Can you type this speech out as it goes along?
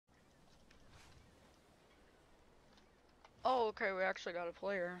Oh, okay, we actually got a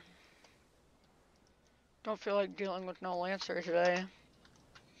player. Don't feel like dealing with no Lancer today.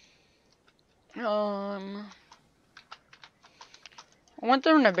 I want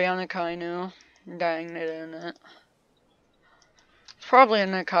them to ban a Kainu. Dang, they didn't. It's probably a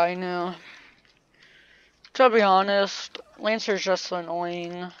Kainu. To be honest, Lancer's just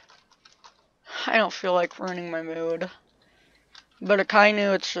annoying. I don't feel like ruining my mood. But a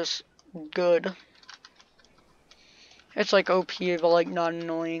Kainu, it's just good. It's like OP, but like not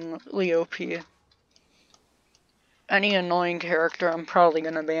annoyingly OP. Any annoying character, I'm probably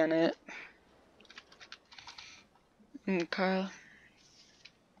gonna ban it. Okay.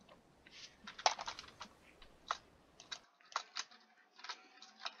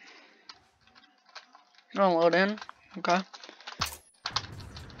 Gonna load in. Okay.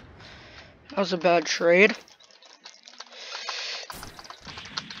 That was a bad trade.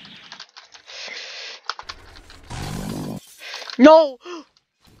 No!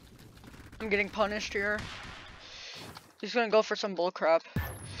 I'm getting punished here. He's gonna go for some bullcrap.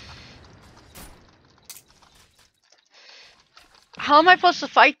 How am I supposed to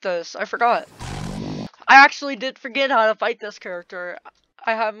fight this? I forgot. I actually did forget how to fight this character.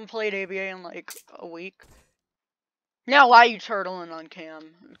 I haven't played ABA in like a week. Now why are you turtling on cam?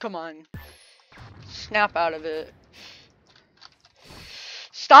 Come on. Snap out of it.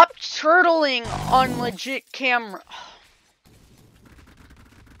 Stop turtling on legit camera.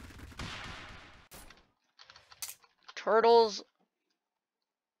 Turtles.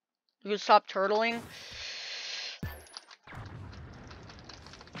 You stop turtling?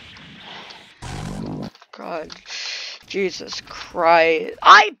 God. Jesus Christ.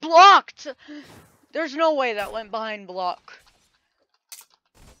 I blocked! There's no way that went behind block.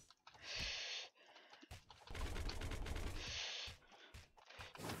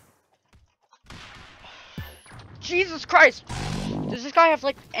 Jesus Christ! Does this guy have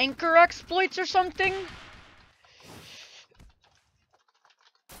like anchor exploits or something?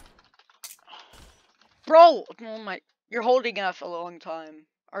 Bro! Oh my. You're holding F a long time.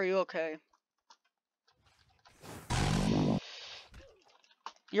 Are you okay?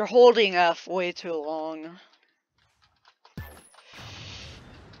 You're holding F way too long.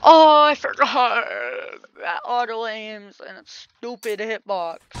 Oh, I forgot that auto aims and its stupid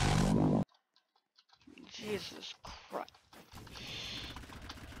hitbox. Jesus Christ.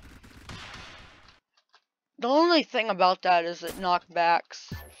 The only thing about that is it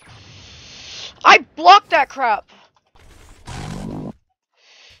knockbacks. I blocked that crap!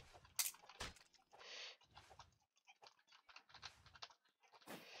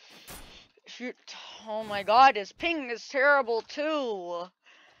 Shoot. Oh my god, his ping is terrible too!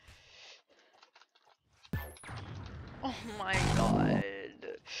 Oh my god.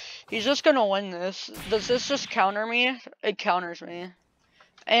 He's just gonna win this. Does this just counter me? It counters me.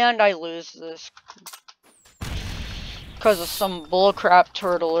 And I lose this. Because of some bullcrap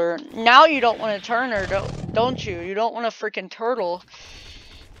turtler. Now you don't want to turn her, don't you? You don't want to freaking turtle.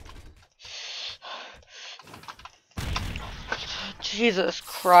 Jesus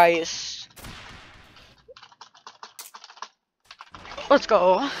Christ. Let's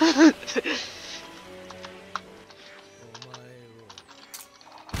go.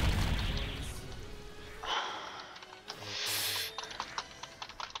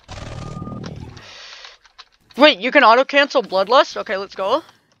 Wait, you can auto-cancel Bloodlust? Okay, let's go.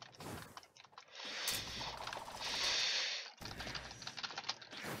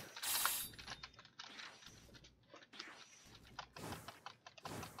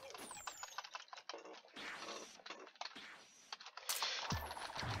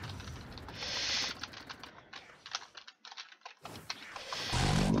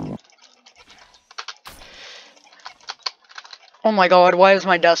 Oh my god, why is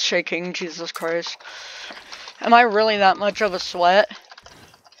my desk shaking? Jesus Christ. Am I really that much of a sweat?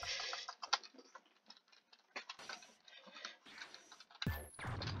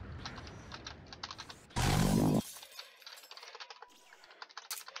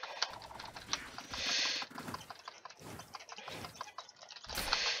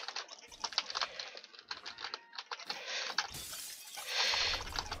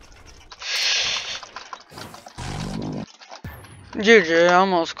 GG, I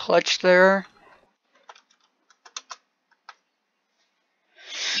almost clutched there.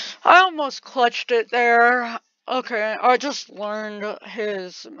 I almost clutched it there. Okay, I just learned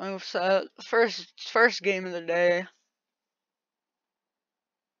his moveset. First game of the day.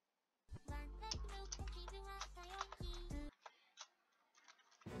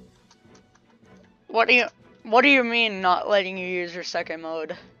 What do you mean not letting you use your second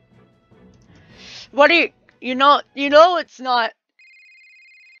mode? What do you You know it's not.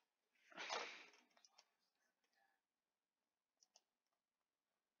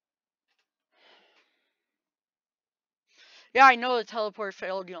 Yeah, I know the teleport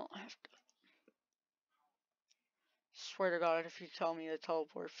failed. You don't have to. Swear to God, if you tell me the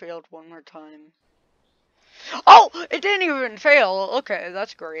teleport failed one more time. Oh, it didn't even fail. Okay,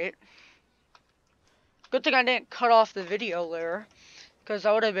 that's great. Good thing I didn't cut off the video there, because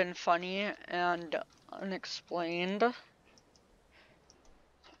that would have been funny and unexplained.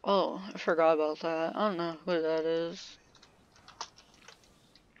 Oh, I forgot about that. I don't know who that is.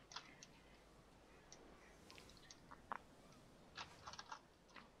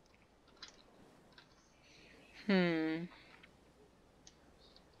 Hmm.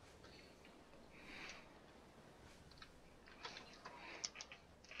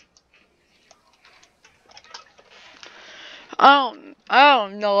 I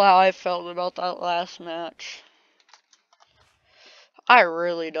don't know how I felt about that last match. I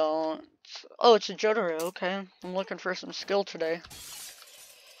really don't. Oh, it's a Jotaro, okay. I'm looking for some skill today.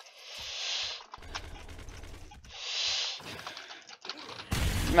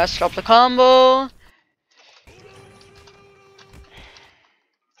 Messed up the combo.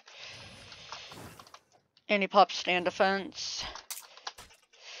 And he pops stand defense.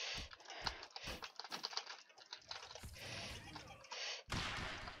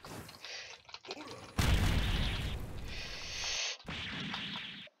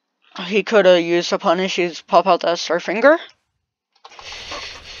 He could have used a punish. He's pop out that star finger.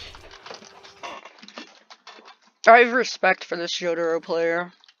 I have respect for this Jotaro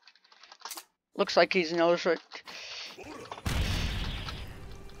player. Looks like he knows what.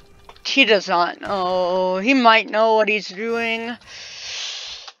 He does not know. He might know what he's doing.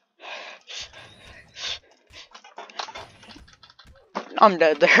 I'm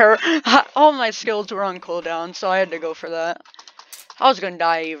dead there. All my skills were on cooldown, so I had to go for that. I was gonna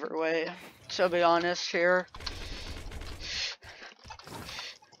die either way, to be honest here.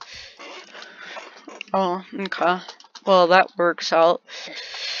 Oh, okay. Well, that works out.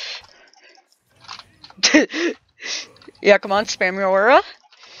 Yeah, come on, spam your aura.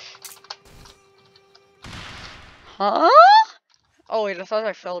 Huh? Oh wait, I thought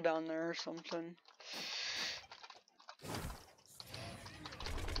I fell down there or something.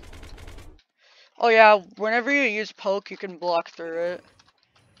 Oh yeah, whenever you use poke, you can block through it.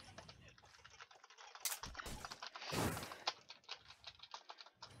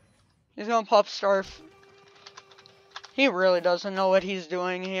 He's gonna pop Starf. He really doesn't know what he's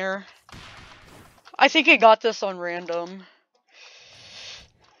doing here. I think he got this on random.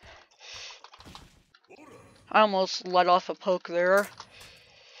 I almost let off a poke there.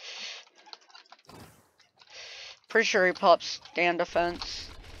 Pretty sure he pops stand defense.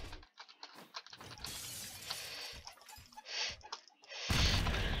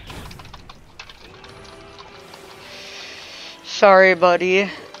 Sorry, buddy.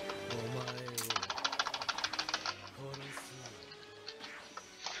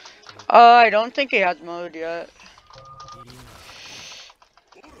 I don't think he has mode yet.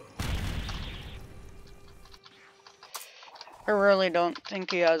 I really don't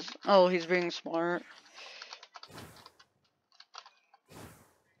think he has. Oh, he's being smart.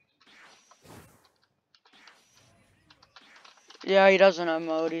 Yeah, he doesn't have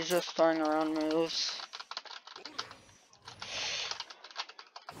mode. He's just throwing around moves.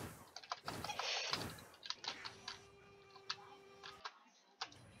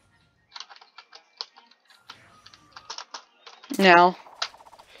 Now.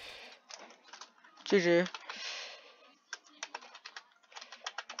 GG.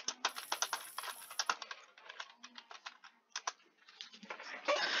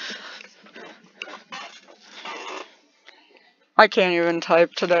 I can't even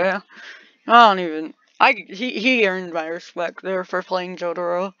type today. I don't even. He earned my respect there for playing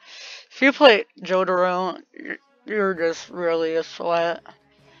Jotaro. If you play Jotaro, you're just really a sweat.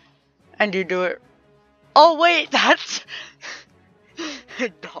 And you do it. Oh wait, that's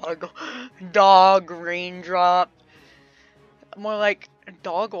dog raindrop. More like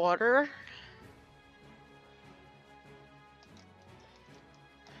dog water.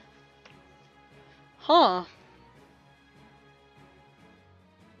 Huh.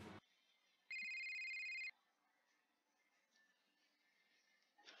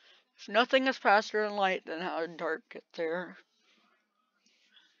 If nothing is faster than light, then how did dark get there?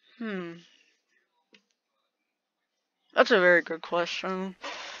 That's a very good question.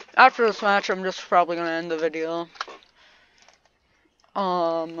 After this match, I'm just probably gonna end the video.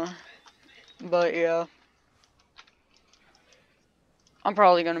 But yeah. I'm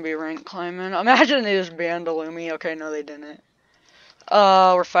probably gonna be rank climbing. Imagine they just banned Illumi. Okay, no, they didn't.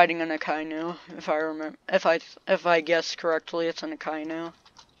 We're fighting an Akainu. If I remember, if I guess correctly, it's an Akainu.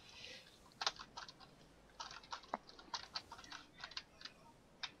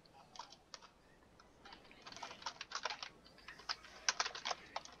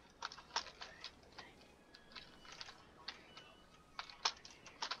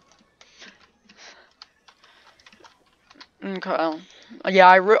 Okay. Yeah,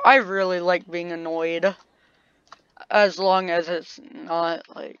 I really like being annoyed. As long as it's not,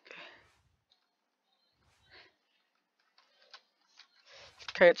 like...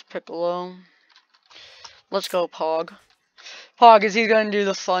 Okay, it's Piccolo. Let's go, Pog. Pog, is he gonna do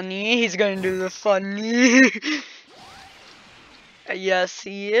the funny? He's gonna do the funny. Yes,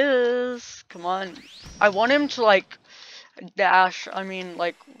 he is. Come on. I want him to, like, dash,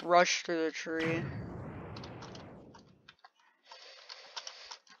 like, rush through the tree.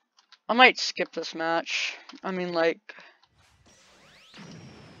 I might skip this match. Like,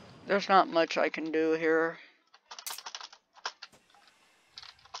 there's not much I can do here.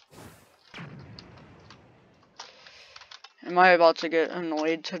 Am I about to get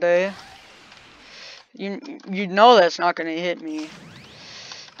annoyed today? You know that's not gonna hit me.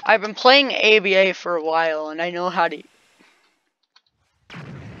 I've been playing ABA for a while, and I know how to...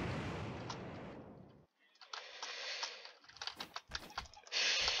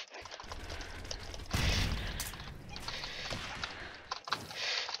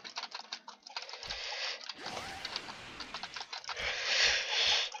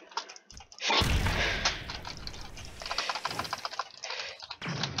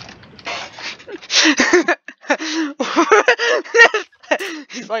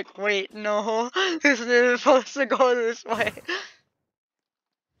 He's like, wait, no, this is supposed to go this way.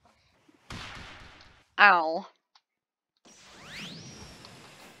 Ow.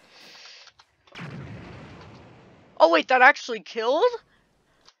 Oh wait, that actually killed?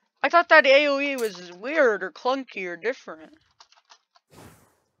 I thought that AoE was weird or clunky or different.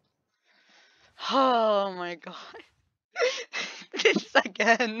 Oh my god. This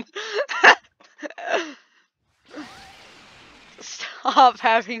again. Stop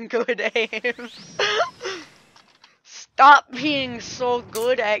having good aim. Stop being so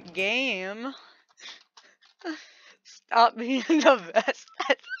good at game. Stop being the best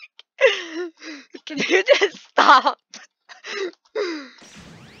at Can you just stop? I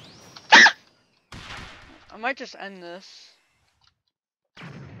might just end this.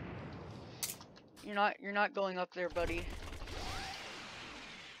 You're not going up there, buddy.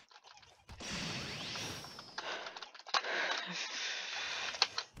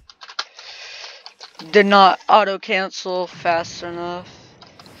 Did not auto cancel fast enough.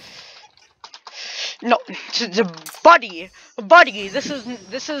 No, buddy, this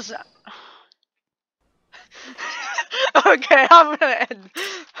is. Okay, I'm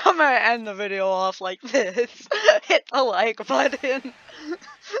gonna end the video off like this. Hit the like button.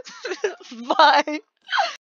 Bye.